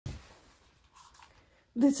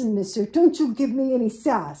Listen, mister, don't you give me any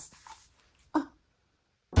sass.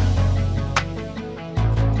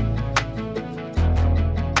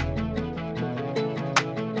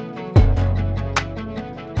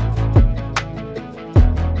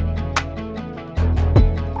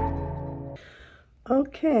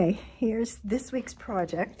 Okay, here's this week's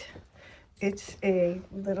project. It's a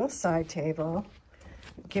little side table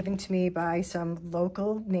given to me by some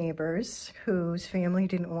local neighbors whose family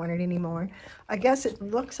didn't want it anymore. I guess it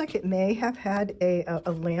looks like it may have had a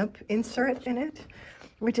lamp insert in it,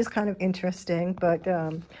 which is kind of interesting, but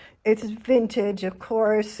it's vintage, of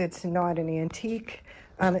course. It's not an antique.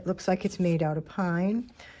 It looks like it's made out of pine.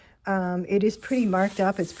 It is pretty marked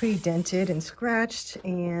up. It's pretty dented and scratched,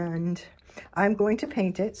 and I'm going to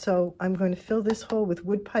paint it. So I'm going to fill this hole with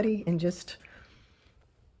wood putty and just,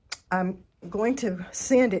 I'm going to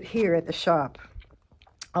sand it here at the shop.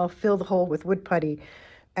 I'll fill the hole with wood putty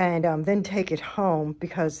and then take it home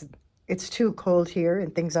because it's too cold here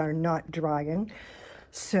and things are not drying.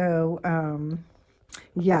 So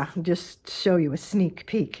yeah, just show you a sneak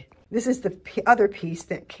peek. This is the other piece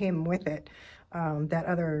that came with it. That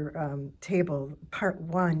other table, part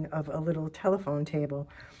one of a little telephone table.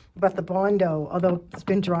 But the Bondo, although it's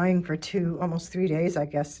been drying for almost 3 days, I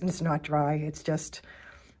guess, and it's not dry. It's just,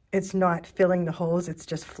 it's not filling the holes. It's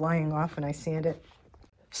just flying off when I sand it.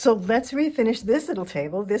 So let's refinish this little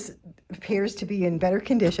table. This appears to be in better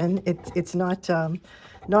condition. It's not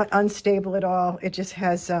unstable at all. It just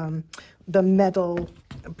has the metal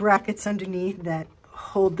brackets underneath that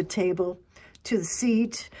hold the table to the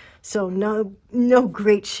seat. So no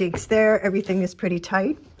great shakes there. Everything is pretty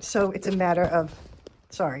tight. So it's a matter of,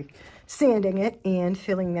 sanding it and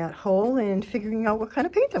filling that hole and figuring out what kind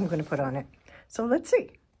of paint I'm going to put on it. So let's see.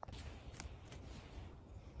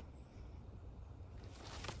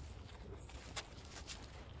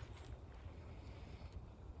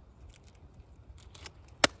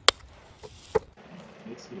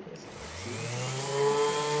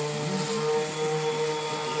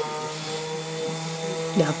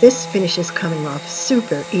 Now this finish is coming off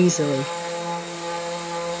super easily.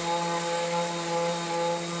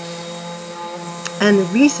 And the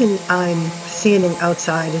reason I'm sanding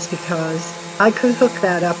outside is because I could hook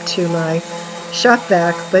that up to my shop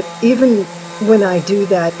vac, but even when I do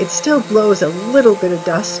that, it still blows a little bit of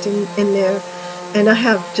dust in there. And I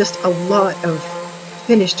have just a lot of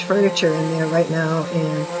finished furniture in there right now,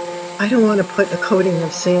 and I don't want to put a coating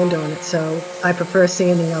of sand on it, so I prefer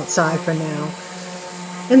sanding outside for now.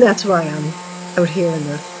 And that's why I'm out here in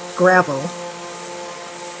the gravel.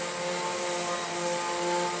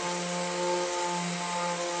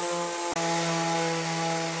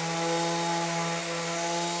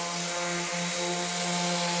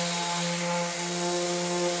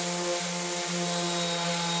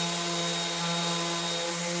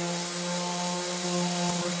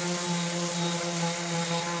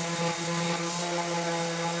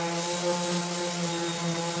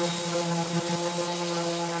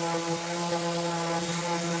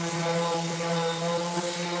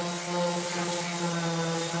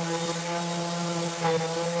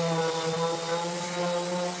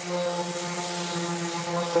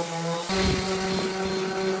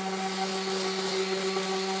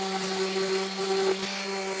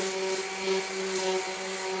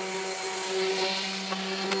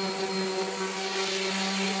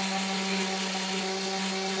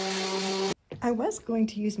 I was going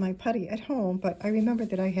to use my putty at home, but I remembered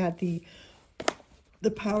that I had the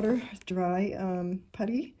powder dry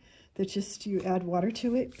putty that just you add water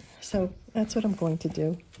to it. So that's what I'm going to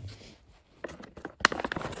do.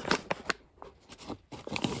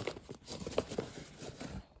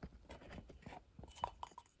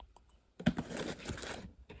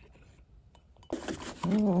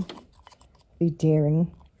 Oh, be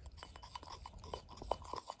daring.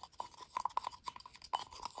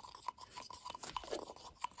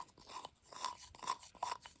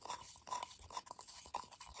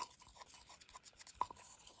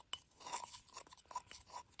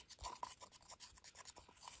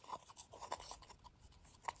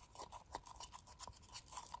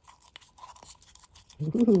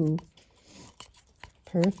 Ooh,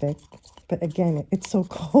 perfect. But again, it's so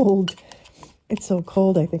cold. It's so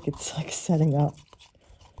cold, I think it's like setting up.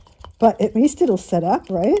 But at least it'll set up,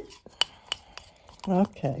 right?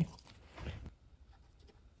 Okay.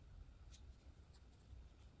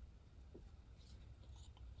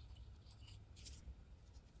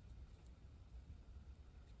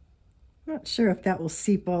 Not sure if that will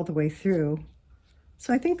seep all the way through.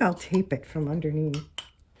 So I think I'll tape it from underneath.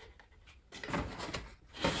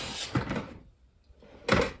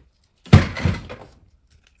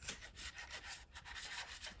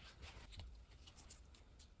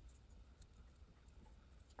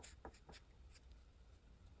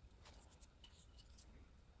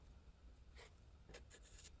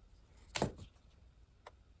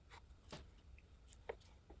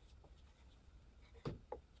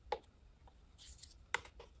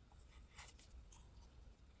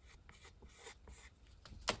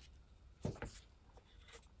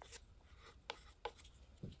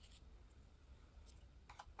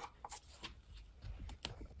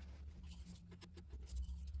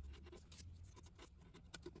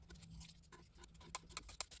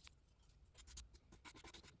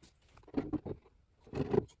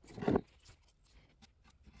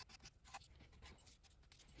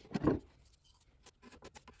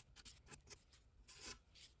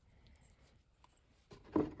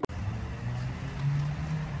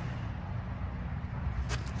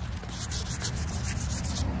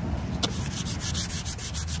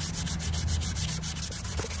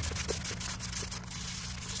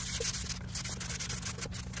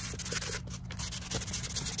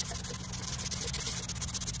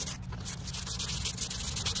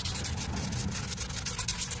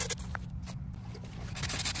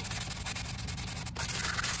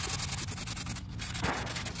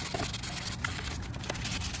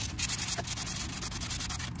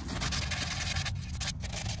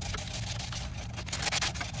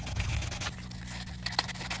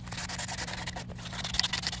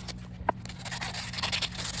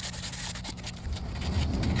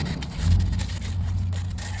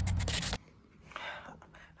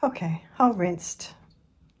 Okay, all rinsed.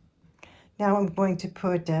 Now I'm going to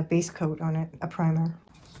put a base coat on it, a primer.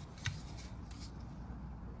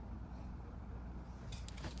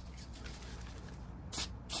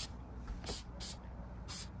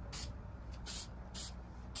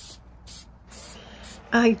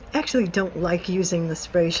 I actually don't like using the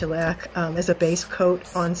spray shellac as a base coat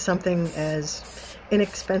on something as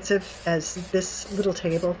inexpensive as this little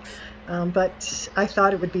table, but I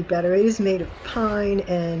thought it would be better. It is made of pine,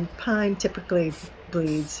 and pine typically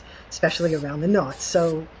bleeds, especially around the knots.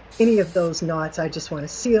 So any of those knots I just want to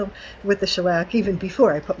seal with the shellac even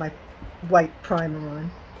before I put my white primer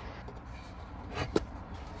on.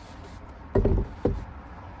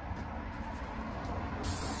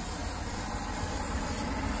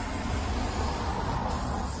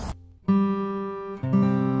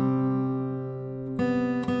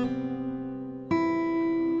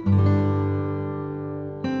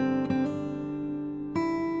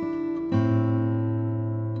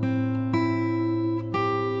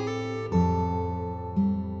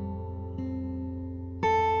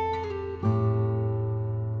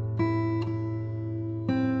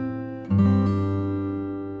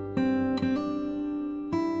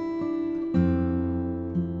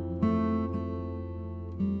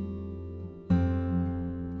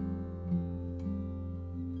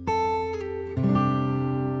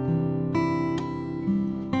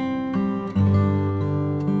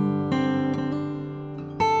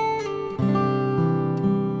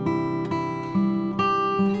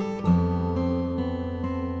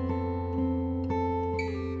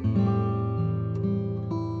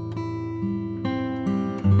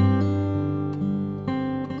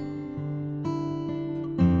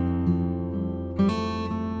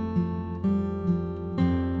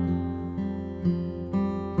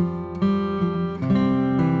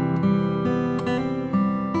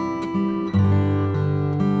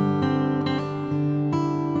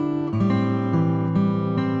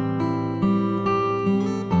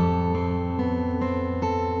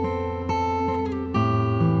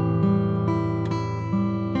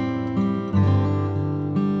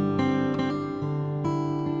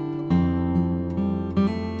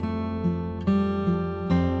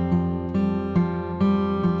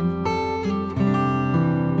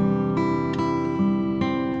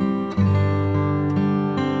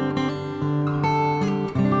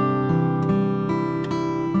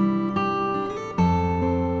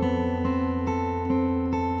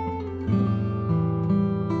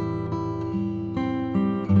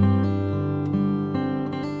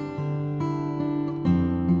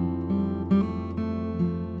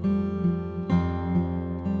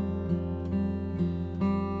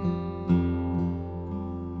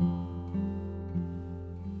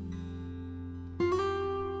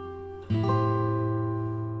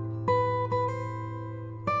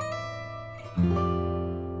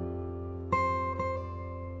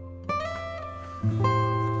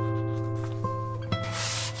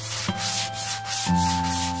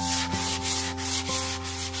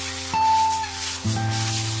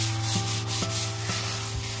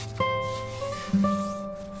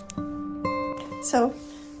 So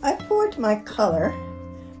I poured my color,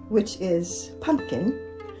 which is pumpkin,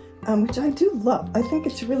 which I do love. I think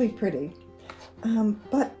it's really pretty,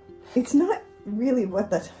 but it's not really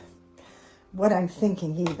what I'm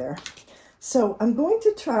thinking either. So I'm going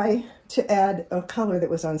to try to add a color that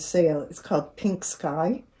was on sale. It's called Pink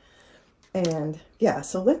Sky. And yeah,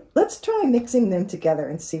 so let's try mixing them together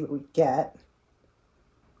and see what we get.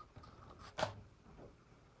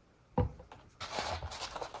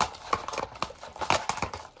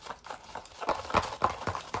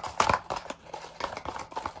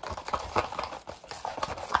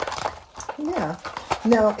 Yeah,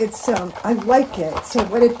 no, it's, I like it. So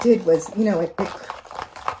what it did was, you know, it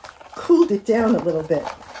cooled it down a little bit.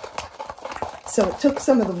 So it took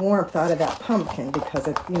some of the warmth out of that pumpkin because,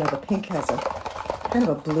 it, you know, the pink has a kind of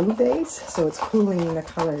a blue base, so it's cooling the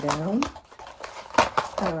color down.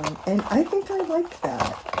 And I think I like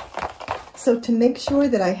that. So to make sure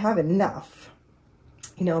that I have enough,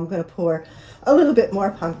 you know, I'm going to pour a little bit more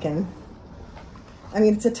pumpkin. I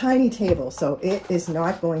mean, it's a tiny table, so it is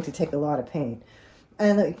not going to take a lot of paint.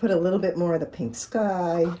 And let me put a little bit more of the Pink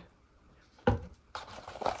Sky.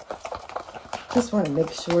 Just want to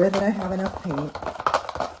make sure that I have enough paint.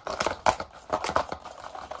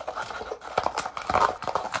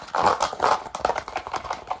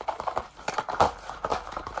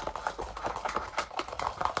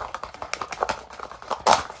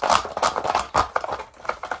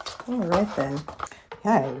 All right then.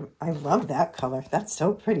 Yeah, I love that color. That's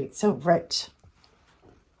so pretty. It's so rich.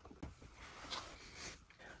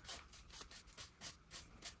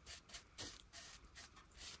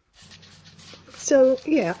 So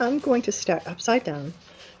yeah, I'm going to start upside down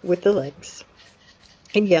with the legs.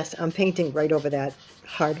 And yes, I'm painting right over that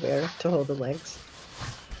hardware to hold the legs.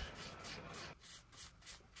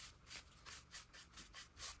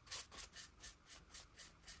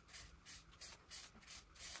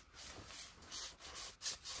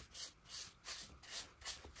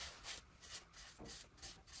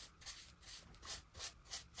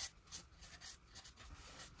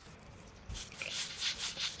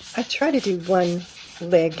 I try to do one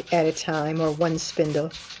leg at a time, or one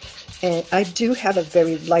spindle. And I do have a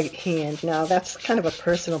very light hand. Now, that's kind of a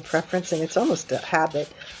personal preference, and it's almost a habit.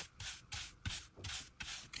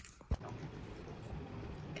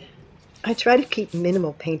 I try to keep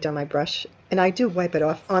minimal paint on my brush, and I do wipe it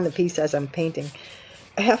off on the piece as I'm painting.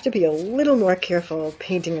 I have to be a little more careful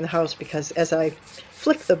painting in the house, because as I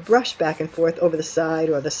flick the brush back and forth over the side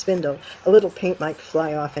or the spindle, a little paint might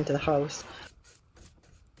fly off into the house.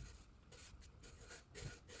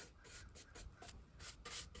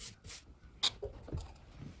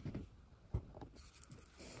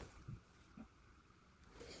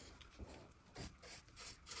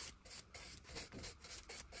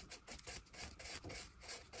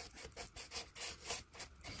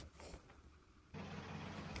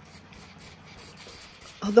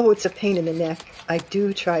 Although it's a pain in the neck, I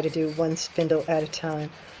do try to do one spindle at a time.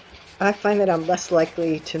 I find that I'm less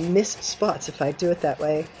likely to miss spots if I do it that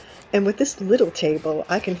way. And with this little table,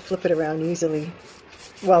 I can flip it around easily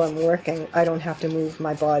while I'm working. I don't have to move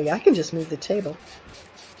my body. I can just move the table.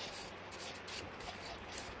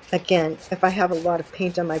 Again, if I have a lot of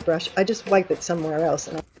paint on my brush, I just wipe it somewhere else.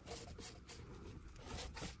 And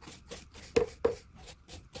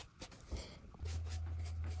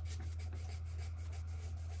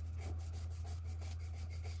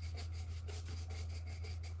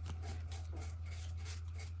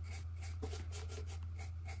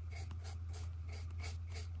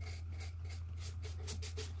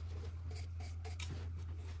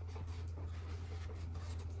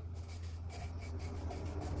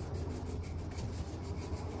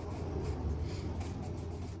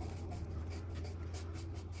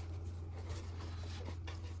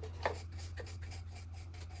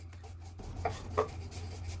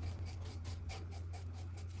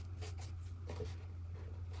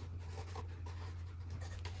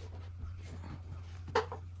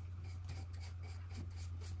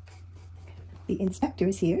the inspector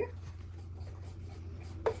is here.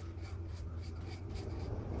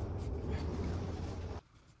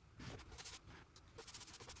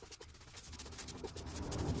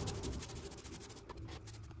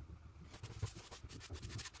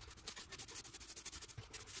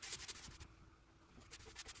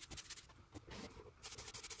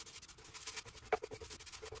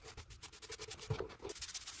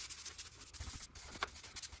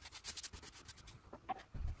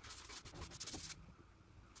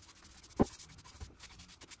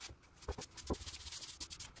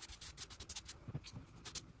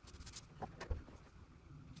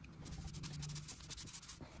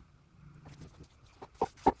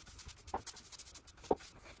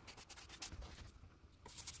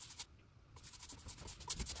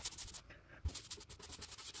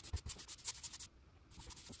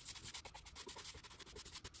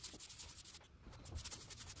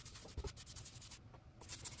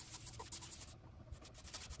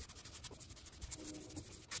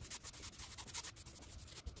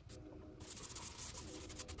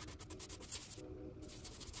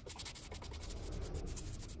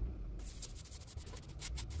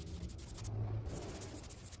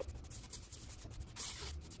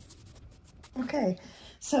 Okay,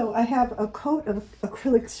 so I have a coat of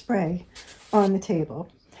acrylic spray on the table,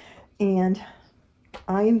 and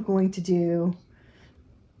I am going to do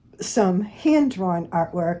some hand-drawn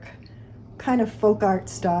artwork, kind of folk art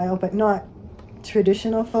style, but not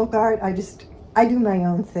traditional folk art. I do my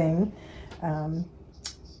own thing.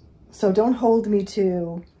 So don't hold me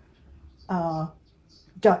to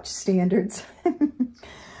Dutch standards.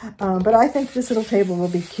 But I think this little table will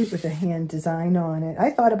be cute with a hand design on it. I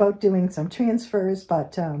thought about doing some transfers,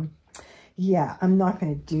 but yeah, I'm not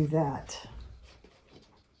going to do that.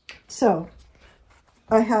 So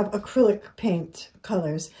I have acrylic paint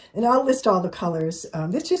colors, and I'll list all the colors.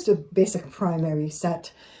 It's just a basic primary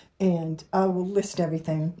set, and I will list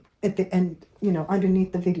everything at the end, you know,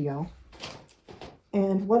 underneath the video.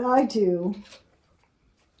 And what I do,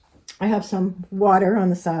 I have some water on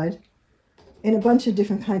the side and a bunch of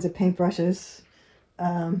different kinds of paintbrushes.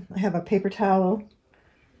 I have a paper towel.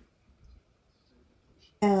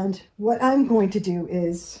 And what I'm going to do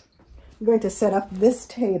is I'm going to set up this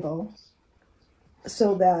table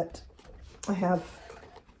so that I have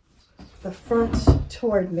the front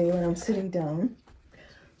toward me when I'm sitting down.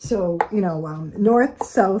 So, you know, north,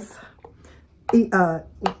 south,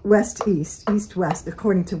 west, east, east, west,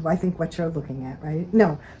 according to, I think, what you're looking at, right?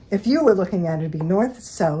 No, if you were looking at it, it'd be north,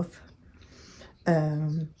 south,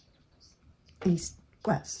 east,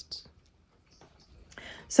 west.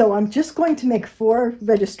 So I'm just going to make 4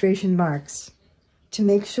 registration marks to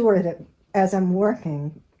make sure that as I'm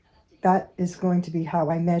working, that is going to be how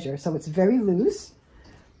I measure. So it's very loose.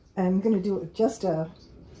 I'm going to do it with just I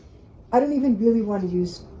don't even really want to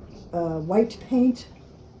use white paint.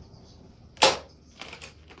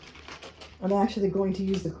 I'm actually going to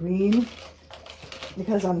use the green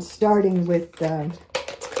because I'm starting with a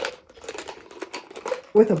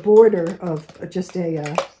border of just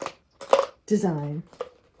a design,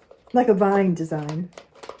 like a vine design.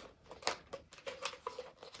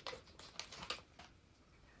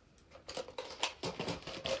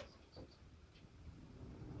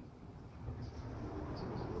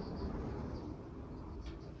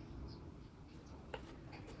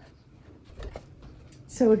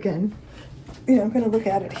 So again, you know, I'm going to look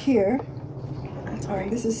at it here. Sorry,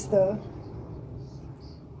 this is the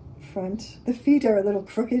front. The feet are a little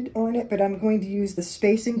crooked on it, but I'm going to use the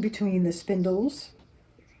spacing between the spindles.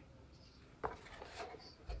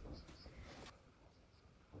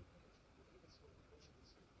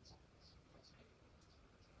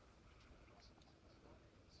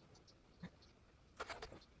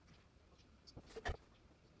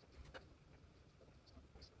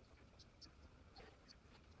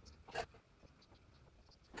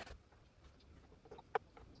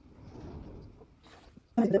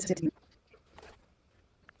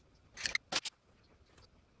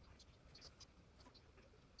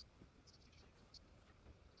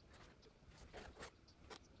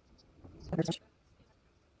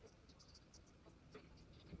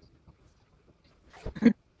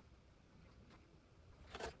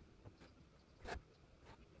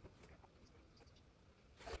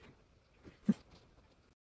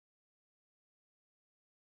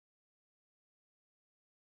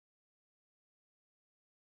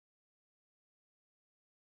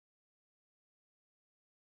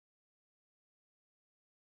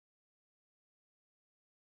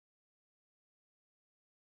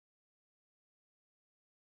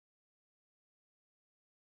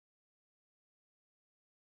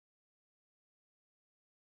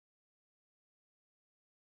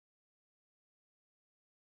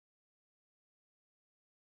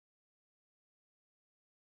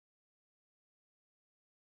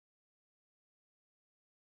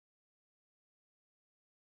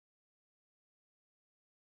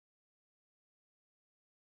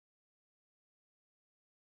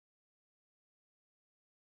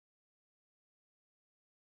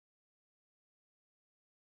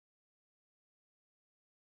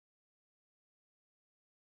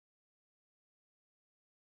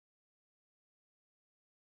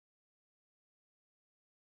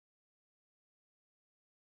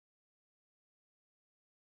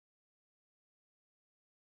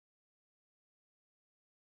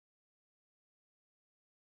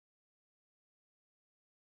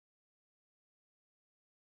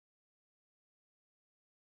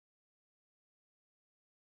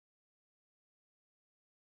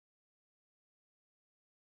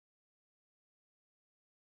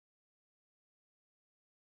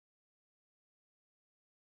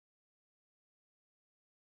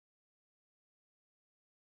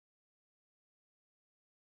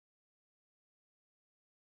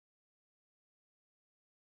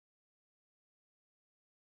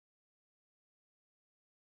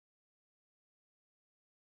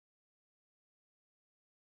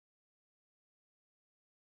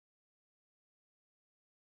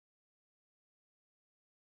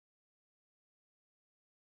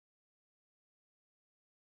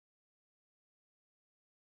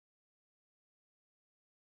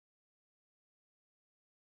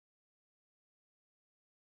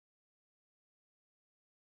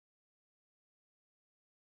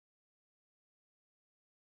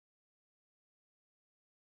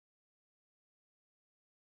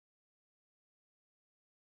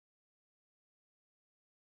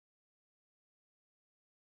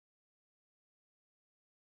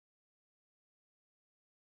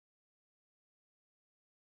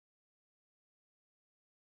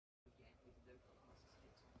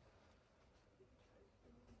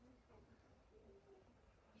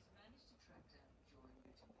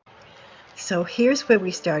 So here's where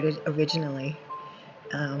we started originally.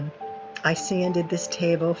 I sanded this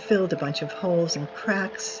table, filled a bunch of holes and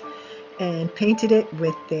cracks, and painted it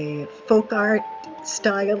with the folk art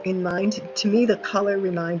style in mind. To me, the color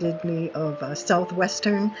reminded me of a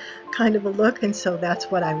southwestern kind of a look, and so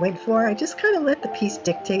that's what I went for. I just kind of let the piece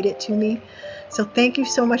dictate it to me. So thank you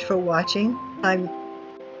so much for watching. I'm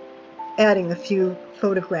adding a few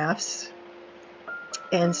photographs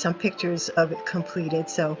and some pictures of it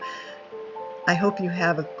completed. So I hope you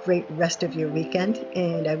have a great rest of your weekend,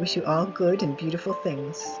 and I wish you all good and beautiful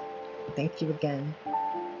things. Thank you again.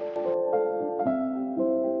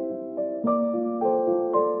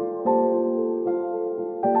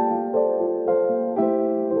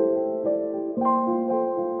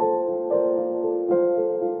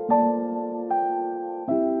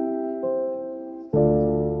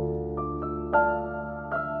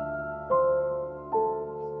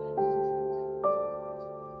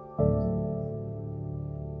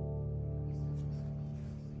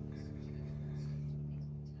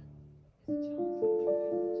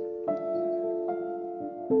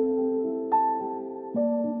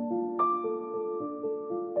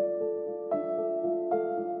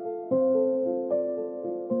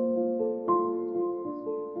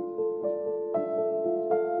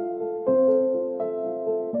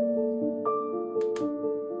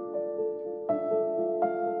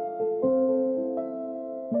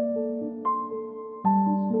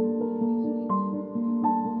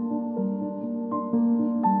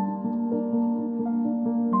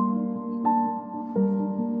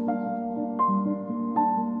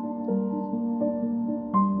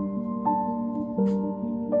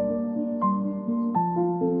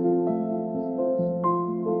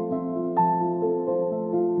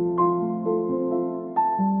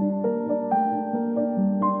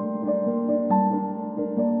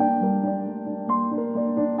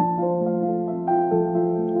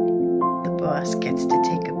 The boss gets to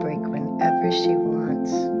take a break whenever she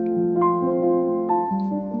wants.